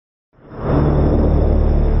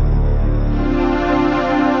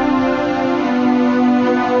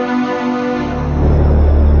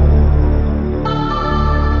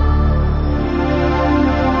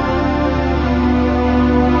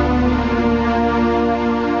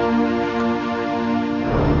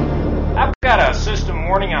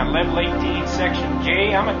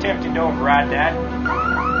Dad.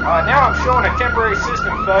 Now I'm showing a temporary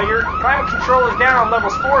system failure. Climate control is down on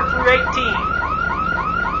levels 4 through 18.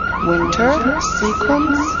 Winter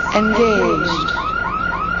sequence engaged.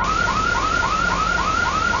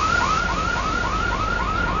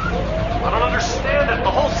 I don't understand it.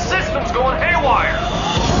 The whole system's going haywire.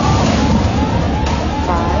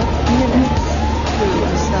 5 minutes to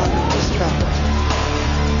self-destruct.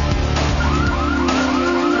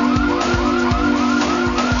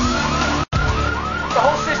 The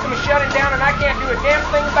whole system is shutting down and I can't do a damn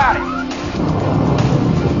thing about it.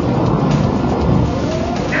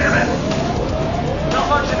 Damn it!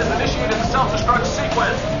 Malfunction has initiated the self-destruct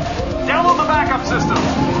sequence. Download the backup system.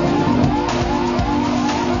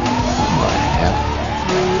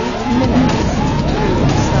 3 minutes to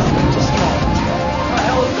self-destruct. What the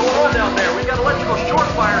hell is going on down there? We got electrical short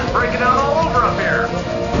fires breaking out all over up here.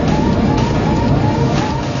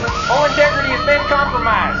 Whole integrity has been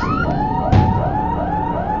compromised.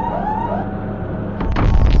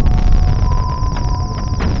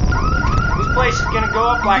 This place is gonna go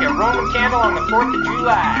up like a Roman candle on the 4th of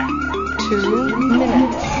July. 2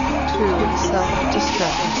 minutes to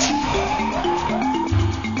self-destruct.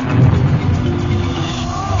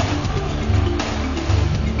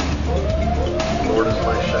 Lord is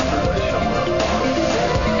my shepherd, I shall not want.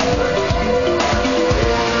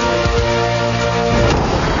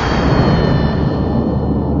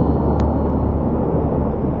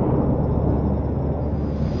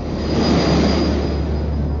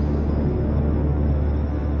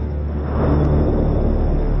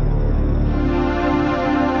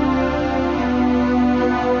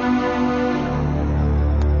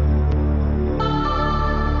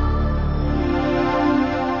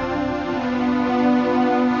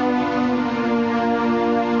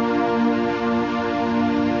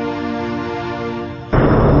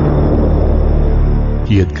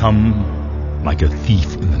 He had come like a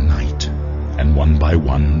thief in the night, and one by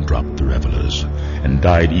one dropped the revelers, and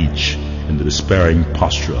died each in the despairing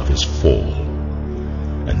posture of his fall.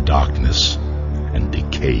 And darkness, and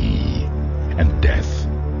decay, and death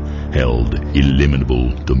held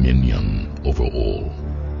illimitable dominion over all.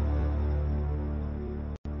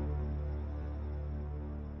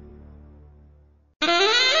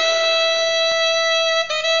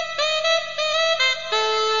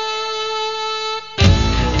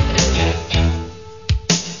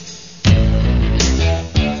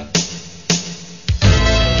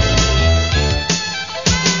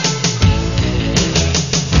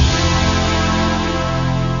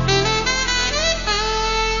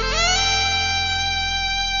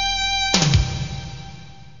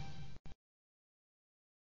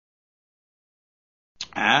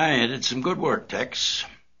 You did some good work, Tex.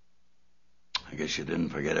 I guess you didn't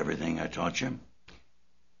forget everything I taught you.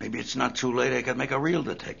 Maybe it's not too late. I could make a real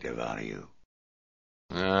detective out of you.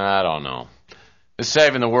 I don't know. This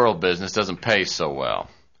saving the world business doesn't pay so well.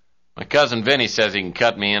 My cousin Vinny says he can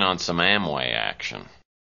cut me in on some Amway action.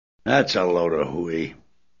 That's a load of hooey.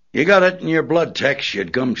 You got it in your blood, Tex.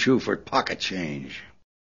 You'd gumshoe for pocket change.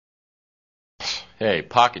 Hey,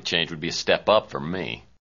 pocket change would be a step up for me.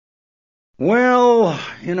 Well,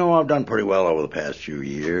 you know, I've done pretty well over the past few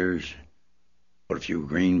years. Put a few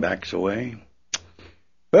greenbacks away.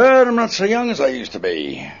 But I'm not so young as I used to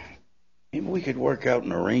be. Maybe we could work out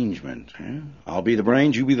an arrangement. Huh? I'll be the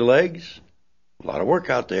brains, you be the legs. A lot of work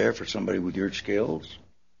out there for somebody with your skills.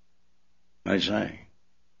 What do you say?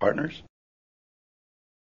 Partners?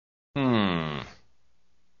 Nah.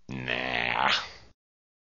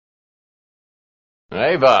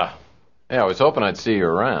 Ava. Hey, I was hoping I'd see you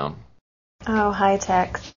around. Oh, hi,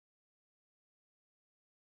 Tex.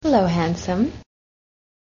 Hello, handsome.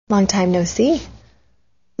 Long time no see. You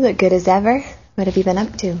look good as ever. What have you been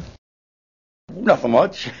up to? Nothing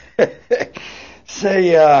much.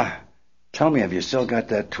 Say, tell me, have you still got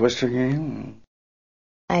that Twister game?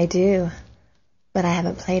 I do, but I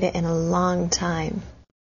haven't played it in a long time.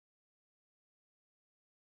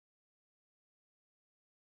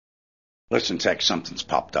 Listen, Tex, something's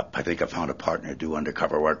popped up. I think I found a partner to do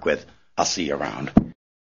undercover work with. I'll see you around.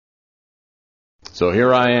 So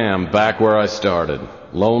here I am, back where I started.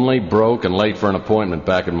 Lonely, broke, and late for an appointment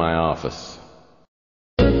back in my office.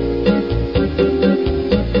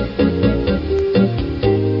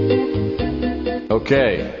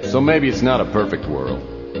 Okay, so maybe it's not a perfect world.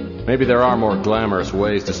 Maybe there are more glamorous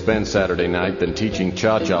ways to spend Saturday night than teaching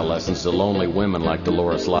cha-cha lessons to lonely women like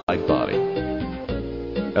Dolores Lightbody.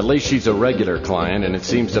 At least she's a regular client, and it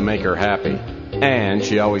seems to make her happy. And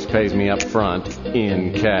she always pays me up front,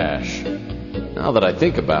 in cash. Now that I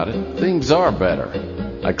think about it, things are better.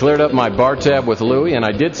 I cleared up my bar tab with Louie, and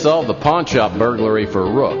I did solve the pawn shop burglary for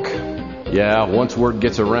Rook. Yeah, once word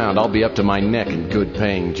gets around, I'll be up to my neck in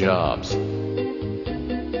good-paying jobs.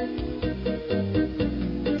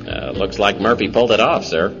 Looks like Murphy pulled it off,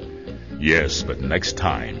 sir. Yes, but next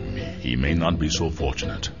time, he may not be so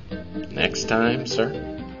fortunate. Next time, sir?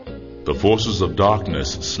 The forces of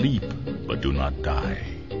darkness sleep, but do not die.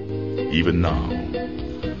 Even now,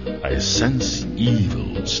 I sense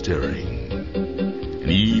evil stirring. An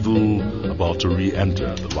evil about to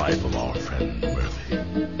re-enter the life of our friend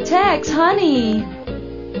Murphy. Tex, honey.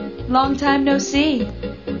 Long time no see.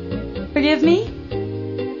 Forgive me?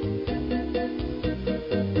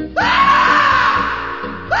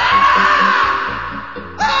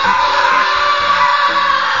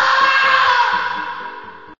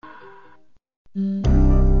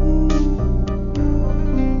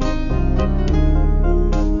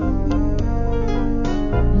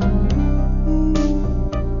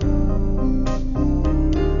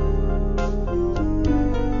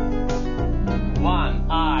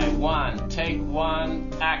 Take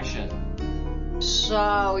one, action.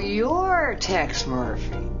 So you're Tex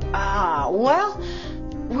Murphy. Well,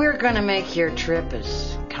 we're gonna make your trip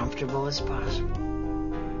as comfortable as possible.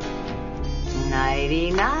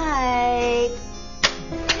 Nighty-night.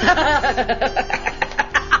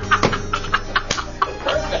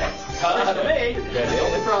 Perfect. Nice to me. Yeah, the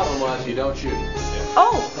only problem was you don't shoot.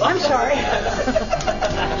 Oh, I'm sorry.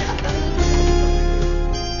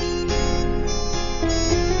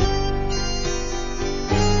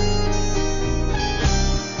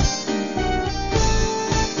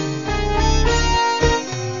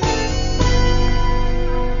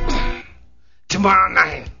 Tomorrow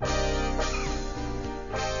night,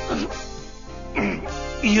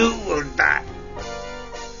 you will die.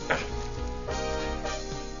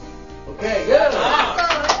 Okay, good.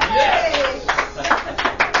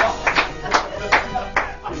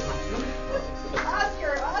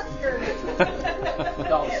 Oscar. It's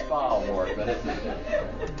called a spa award, but it's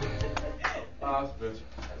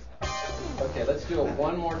okay, let's do it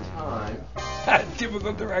one more time.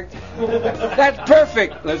 Typical director. That's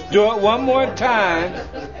perfect. Let's do it one more time.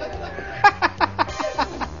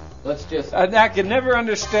 Let's just... I can never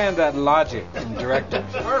understand that logic in directing.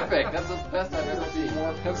 Perfect. That's the best I've ever seen.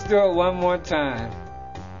 Let's do it one more time.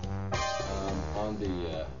 On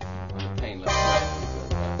the painless way.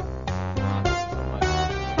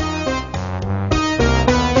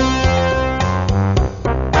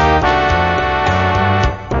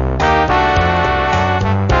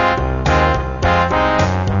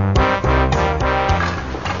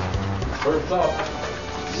 First up,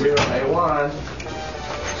 0A1.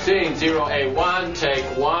 Scene 0A1, take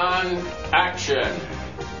one, action.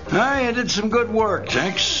 You did some good work,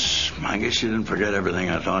 Tex. I guess you didn't forget everything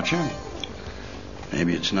I taught you.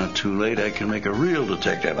 Maybe it's not too late. I can make a real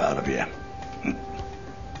detective out of you.